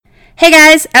Hey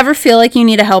guys, ever feel like you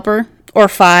need a helper? Or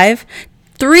 5?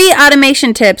 3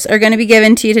 automation tips are going to be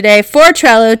given to you today for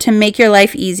Trello to make your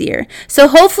life easier. So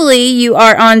hopefully you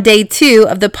are on day 2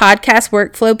 of the podcast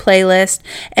workflow playlist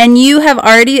and you have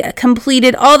already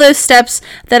completed all those steps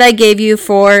that I gave you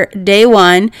for day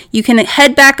 1. You can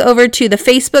head back over to the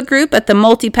Facebook group at the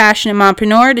Multi-Passionate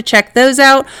Mompreneur to check those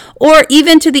out, or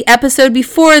even to the episode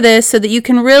before this so that you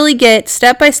can really get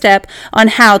step by step on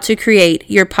how to create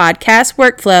your podcast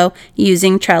workflow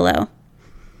using Trello.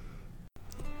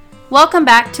 Welcome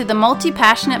back to the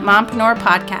Multi-Passionate Mompreneur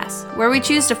podcast, where we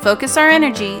choose to focus our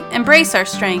energy, embrace our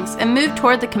strengths, and move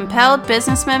toward the compelled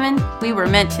businesswomen we were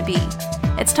meant to be.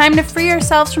 It's time to free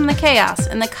ourselves from the chaos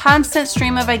and the constant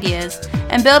stream of ideas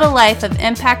and build a life of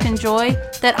impact and joy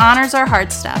that honors our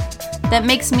hard stuff, that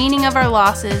makes meaning of our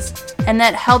losses, and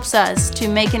that helps us to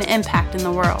make an impact in the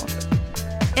world.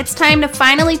 It's time to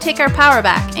finally take our power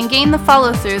back and gain the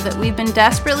follow-through that we've been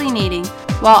desperately needing,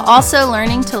 while also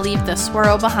learning to leave the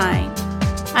swirl behind.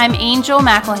 I'm Angel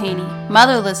McElhaney,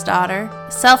 motherless daughter,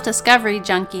 self-discovery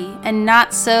junkie, and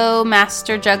not so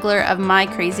master juggler of my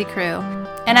crazy crew.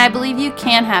 And I believe you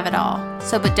can have it all.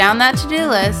 So put down that to-do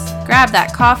list, grab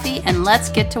that coffee, and let's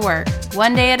get to work,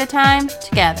 one day at a time,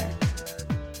 together.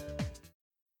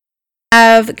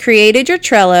 Have created your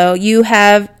Trello, you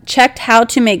have checked how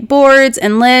to make boards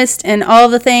and lists and all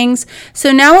the things.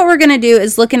 So now what we're going to do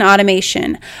is look in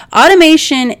automation.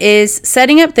 Automation is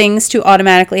setting up things to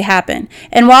automatically happen.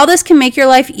 And while this can make your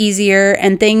life easier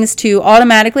and things to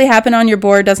automatically happen on your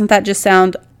board, doesn't that just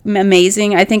sound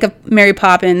amazing? I think of Mary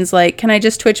Poppins, like, can I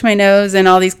just twitch my nose and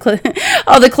all these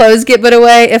all the clothes get put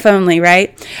away? If only, right?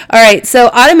 All right, so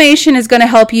automation is going to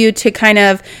help you to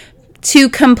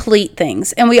complete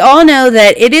things. And we all know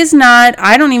that it is not,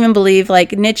 I don't even believe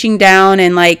like niching down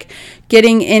and like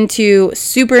getting into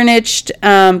super niched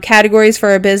categories for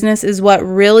our business is what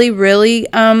really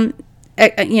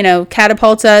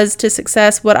catapults us to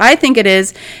success. What I think it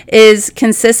is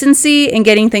consistency in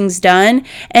getting things done.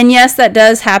 And yes, that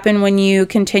does happen when you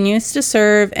continue to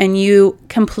serve and you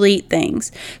complete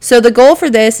things. So the goal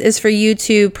for this is for you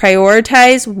to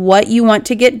prioritize what you want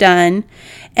to get done,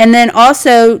 and then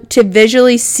also to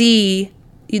visually see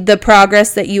the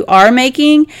progress that you are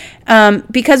making,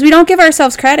 because we don't give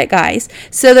ourselves credit, guys.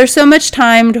 So there's so much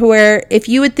time to where if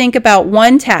you would think about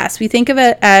one task, we think of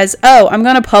it as, oh, I'm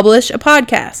going to publish a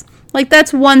podcast. Like,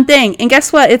 that's one thing. And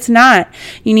guess what? It's not.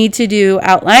 You need to do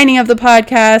outlining of the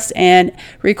podcast and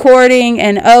recording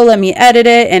and, oh, let me edit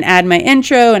it and add my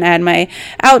intro and add my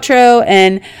outro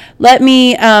and let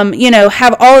me,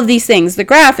 have all of these things, the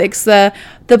graphics, the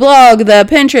blog, the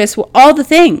Pinterest, all the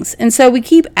things. And so we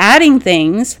keep adding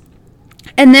things,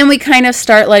 and then we kind of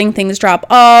start letting things drop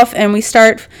off, and we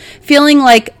start feeling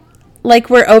like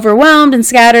we're overwhelmed and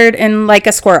scattered and like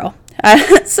a squirrel.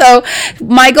 So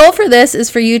my goal for this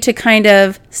is for you to kind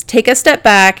of take a step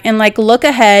back and like look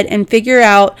ahead and figure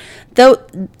out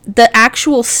the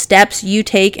actual steps you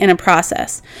take in a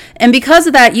process. And because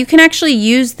of that, you can actually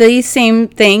use these same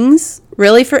things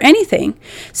really for anything.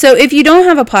 So if you don't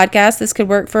have a podcast, this could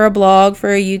work for a blog,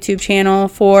 for a YouTube channel,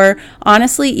 for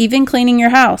honestly even cleaning your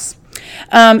house.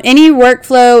 Any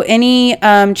workflow, any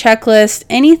checklist,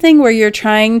 anything where you're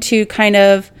trying to kind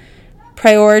of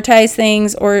prioritize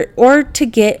things or to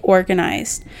get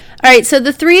organized. All right, so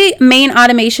the 3 main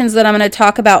automations that I'm going to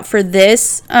talk about for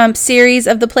this series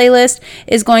of the playlist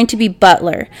is going to be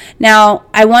Butler. Now,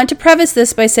 I want to preface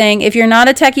this by saying if you're not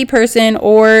a techie person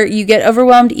or you get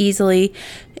overwhelmed easily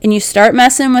and you start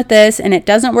messing with this and it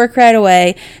doesn't work right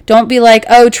away, don't be like,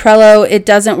 oh, Trello, it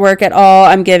doesn't work at all,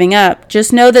 I'm giving up.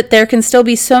 Just know that there can still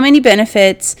be so many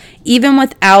benefits even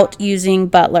without using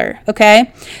Butler,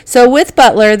 okay? So with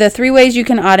Butler, the 3 ways you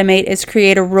can automate is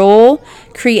create a rule,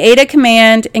 create a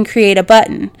command, and create a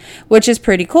button, which is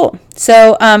pretty cool.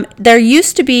 So there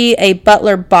used to be a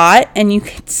Butler bot, and you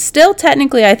could still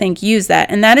technically, I think, use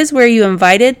that. And that is where you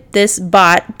invited this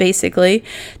bot, basically,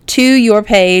 to your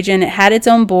page, and it had its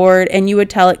own board, and you would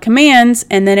tell it commands,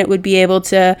 and then it would be able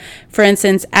to, for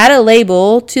instance, add a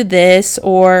label to this,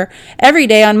 or every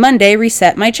day on Monday,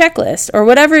 reset my checklist, or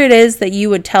whatever it is that you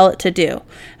would tell it to do.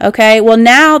 Okay, well,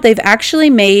 now they've actually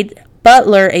made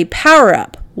Butler a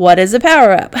power-up. What is a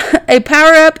power-up? A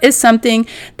power-up is something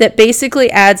that basically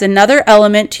adds another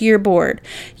element to your board.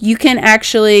 You can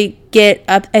actually get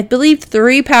up, I believe,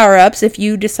 3 power-ups if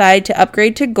you decide to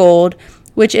upgrade to gold,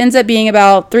 which ends up being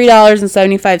about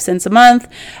 $3.75 a month.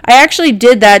 I actually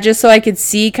did that just so I could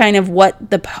see kind of what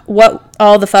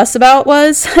all the fuss about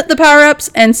was, the power-ups.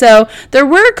 And so there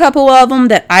were a couple of them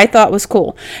that I thought was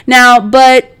cool. Now,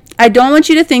 but I don't want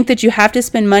you to think that you have to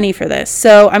spend money for this.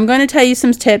 So I'm going to tell you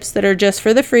some tips that are just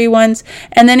for the free ones.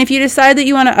 And then if you decide that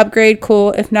you want to upgrade,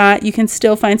 cool. If not, you can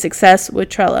still find success with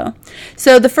Trello.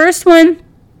 So the first one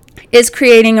is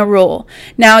creating a rule.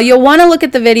 Now you'll want to look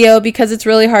at the video because it's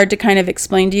really hard to kind of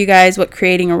explain to you guys what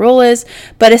creating a rule is,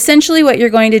 but essentially what you're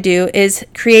going to do is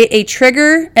create a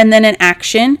trigger and then an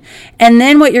action, and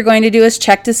then what you're going to do is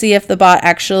check to see if the bot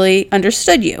actually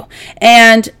understood you.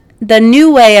 And the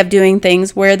new way of doing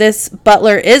things, where this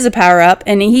butler is a power up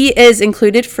and he is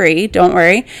included free, don't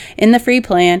worry, in the free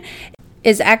plan,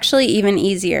 is actually even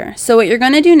easier. So what you're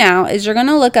going to do now is you're going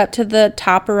to look up to the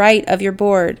top right of your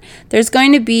board. There's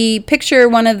going to be, picture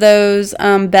one of those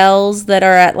bells that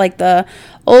are at like the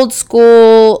old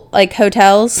school like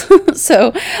hotels.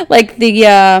 So like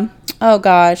the, oh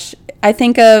gosh, I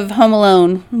think of Home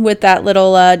Alone with that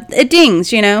little, it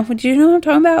dings, you know. Do you know what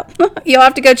I'm talking about? You'll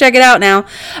have to go check it out now.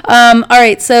 All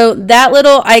right, so that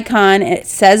little icon, it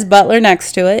says Butler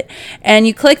next to it, and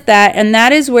you click that, and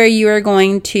that is where you are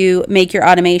going to make your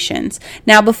automations.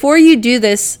 Now, before you do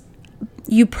this,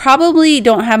 you probably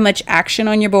don't have much action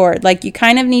on your board. Like, you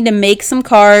kind of need to make some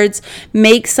cards,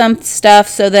 make some stuff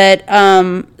so that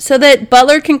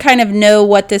Butler can kind of know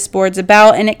what this board's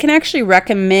about, and it can actually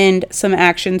recommend some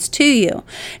actions to you.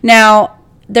 Now,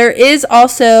 there is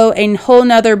also a whole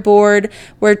nother board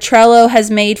where Trello has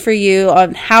made for you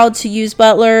on how to use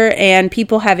Butler, and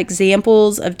people have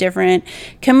examples of different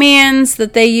commands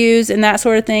that they use and that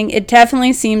sort of thing. It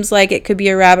definitely seems like it could be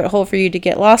a rabbit hole for you to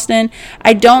get lost in.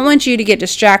 I don't want you to get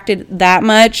distracted that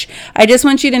much. I just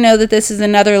want you to know that this is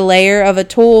another layer of a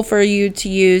tool for you to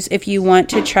use if you want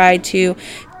to try to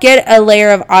get a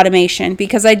layer of automation,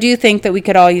 because I do think that we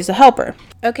could all use a helper.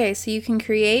 Okay, so you can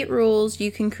create rules,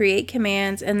 you can create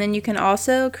commands, and then you can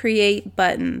also create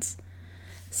buttons.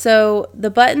 So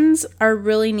the buttons are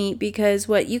really neat because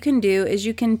what you can do is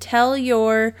you can tell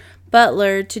your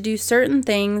Butler to do certain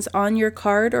things on your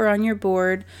card or on your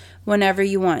board whenever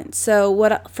you want.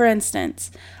 So for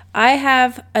instance, I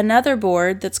have another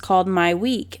board that's called My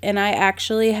Week, and I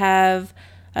actually have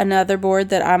another board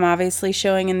that I'm obviously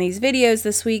showing in these videos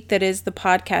this week that is the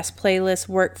podcast playlist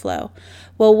workflow.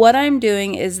 Well, what I'm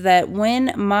doing is that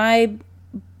when my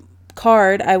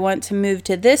card I want to move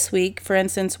to this week, for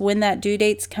instance, when that due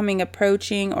date's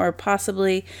approaching, or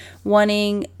possibly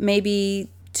wanting maybe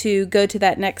to go to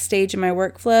that next stage in my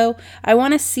workflow, I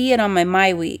want to see it on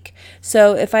my week.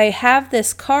 So if I have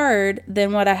this card,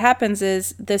 then what happens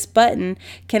is this button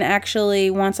can actually,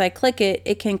 once I click it,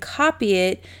 it can copy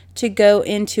it to go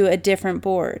into a different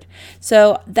board.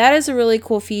 So that is a really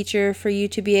cool feature for you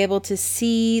to be able to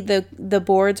see the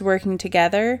boards working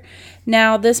together.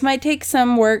 Now, this might take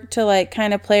some work to like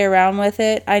kind of play around with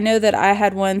it. I know that I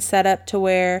had one set up to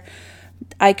where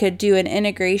I could do an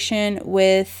integration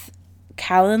with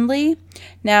Calendly.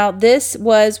 Now, this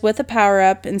was with a power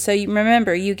up, and so you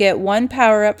remember you get one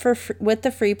power up with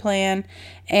the free plan,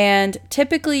 and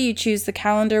typically you choose the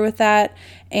calendar with that.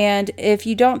 And if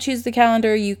you don't choose the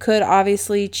calendar, you could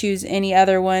obviously choose any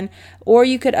other one, or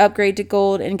you could upgrade to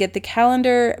gold and get the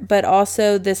calendar, but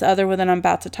also this other one that I'm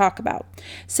about to talk about.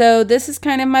 So this is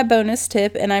kind of my bonus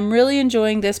tip, and I'm really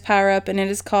enjoying this power up, and it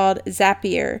is called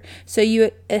Zapier. So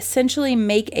you essentially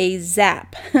make a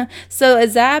zap. So a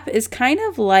zap is kind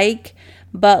of like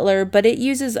Butler, but it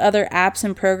uses other apps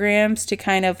and programs to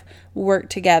kind of work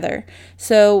together.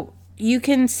 So you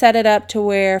can set it up to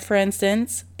where, for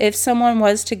instance, if someone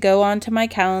was to go onto my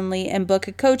Calendly and book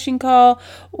a coaching call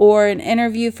or an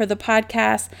interview for the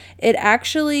podcast,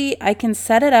 I can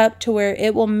set it up to where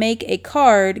it will make a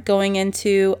card going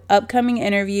into upcoming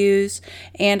interviews,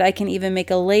 and I can even make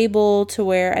a label to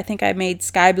where I think I made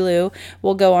sky blue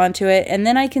will go onto it, and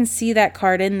then I can see that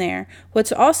card in there.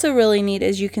 What's also really neat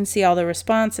is you can see all the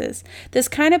responses. This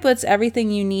kind of puts everything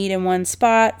you need in one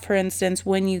spot, for instance,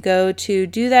 when you go to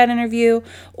do that interview,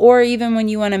 or even when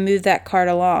you want to move that card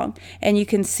along. And you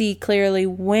can see clearly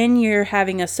when you're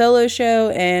having a solo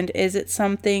show, and is it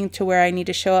something to where I need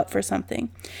to show up for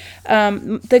something.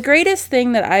 The greatest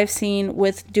thing that I've seen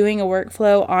with doing a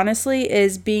workflow, honestly,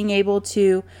 is being able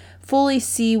to fully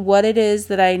see what it is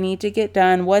that I need to get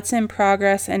done, what's in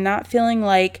progress, and not feeling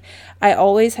like I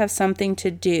always have something to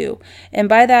do. And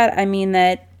by that, I mean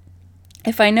that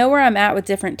if I know where I'm at with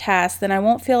different tasks, then I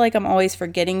won't feel like I'm always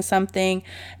forgetting something,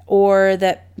 or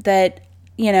that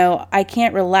I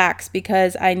can't relax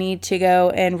because I need to go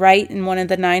and write in one of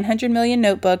the 900 million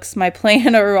notebooks my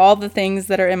plan or all the things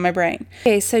that are in my brain.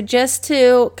 Okay, so just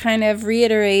to kind of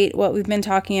reiterate what we've been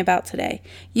talking about today,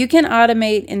 you can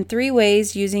automate in 3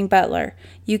 ways using Butler.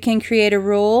 You can create a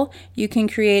rule, you can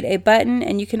create a button,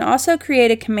 and you can also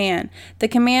create a command. The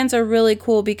commands are really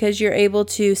cool because you're able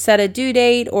to set a due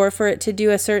date or for it to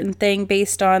do a certain thing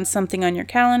based on something on your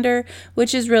calendar,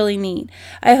 which is really neat.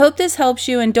 I hope this helps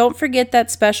you, and don't forget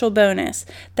that special bonus.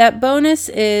 That bonus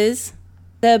is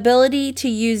the ability to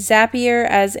use Zapier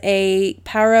as a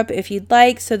power-up if you'd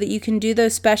like, so that you can do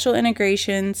those special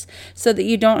integrations so that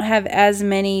you don't have as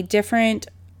many different,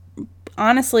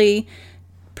 honestly,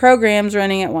 programs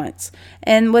running at once.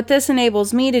 And what this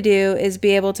enables me to do is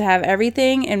be able to have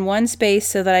everything in one space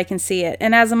so that I can see it.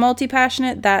 And as a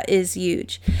multi-passionate, that is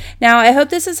huge. Now, I hope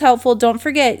this is helpful. Don't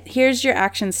forget, here's your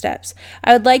action steps.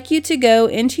 I would like you to go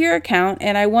into your account,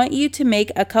 and I want you to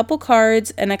make a couple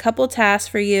cards and a couple tasks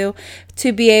for you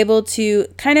to be able to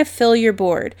kind of fill your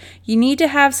board. You need to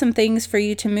have some things for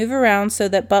you to move around so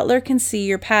that Butler can see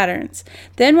your patterns.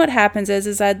 Then what happens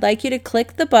is I'd like you to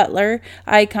click the Butler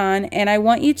icon, and I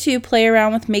want you to play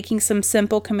around with making some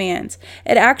simple commands.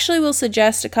 It actually will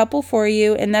suggest a couple for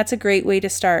you, and that's a great way to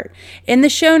start. In the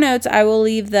show notes, I will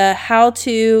leave the how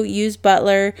to use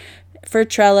Butler for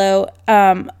Trello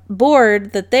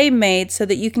board that they made so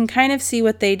that you can kind of see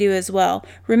what they do as well.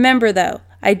 Remember though,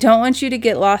 I don't want you to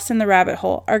get lost in the rabbit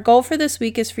hole. Our goal for this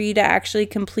week is for you to actually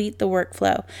complete the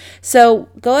workflow. So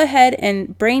go ahead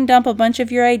and brain dump a bunch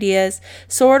of your ideas,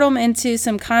 sort them into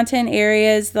some content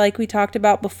areas like we talked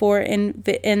about before in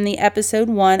the episode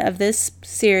 1 of this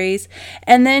series,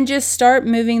 and then just start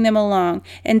moving them along.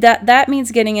 And that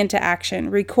means getting into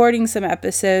action, recording some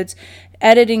episodes,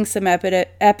 editing some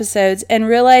episodes, and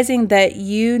realizing that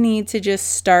you need to just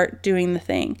start doing the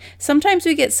thing. Sometimes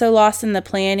we get so lost in the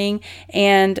planning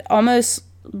and almost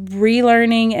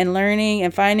relearning and learning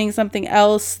and finding something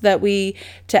else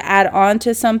to add on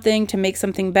to something to make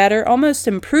something better, almost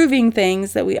improving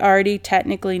things that we already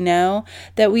technically know,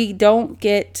 that we don't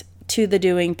get to the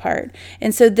doing part.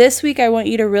 And so this week I want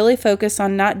you to really focus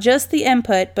on not just the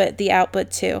input but the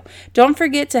output too. Don't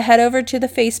forget to head over to the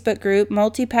Facebook group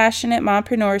Multi-Passionate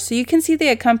Mompreneurs so you can see the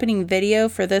accompanying video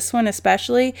for this one,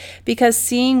 especially because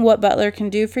seeing what Butler can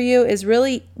do for you is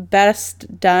really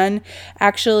best done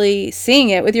actually seeing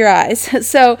it with your eyes.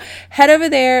 So head over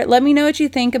there, let me know what you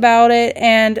think about it,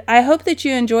 and I hope that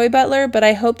you enjoy Butler, but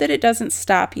I hope that it doesn't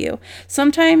stop you.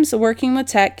 Sometimes working with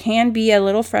tech can be a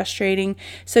little frustrating,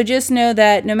 so just know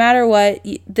that no matter what,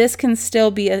 this can still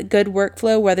be a good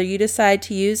workflow whether you decide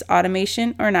to use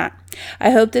automation or not. I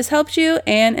hope this helped you,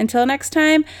 and until next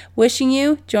time, wishing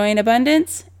you joy and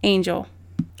abundance, Angel.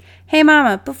 Hey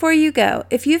mama, before you go,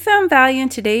 if you found value in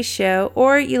today's show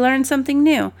or you learned something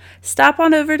new, stop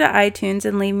on over to iTunes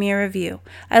and leave me a review.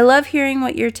 I love hearing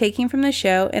what you're taking from the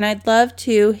show, and I'd love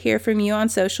to hear from you on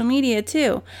social media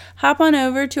too. Hop on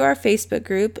over to our Facebook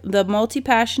group, The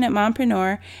Multi-Passionate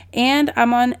Mompreneur, and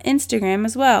I'm on Instagram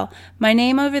as well. My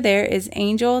name over there is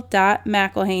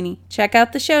angel.mcilhaney. Check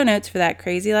out the show notes for that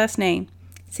crazy last name.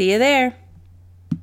 See you there.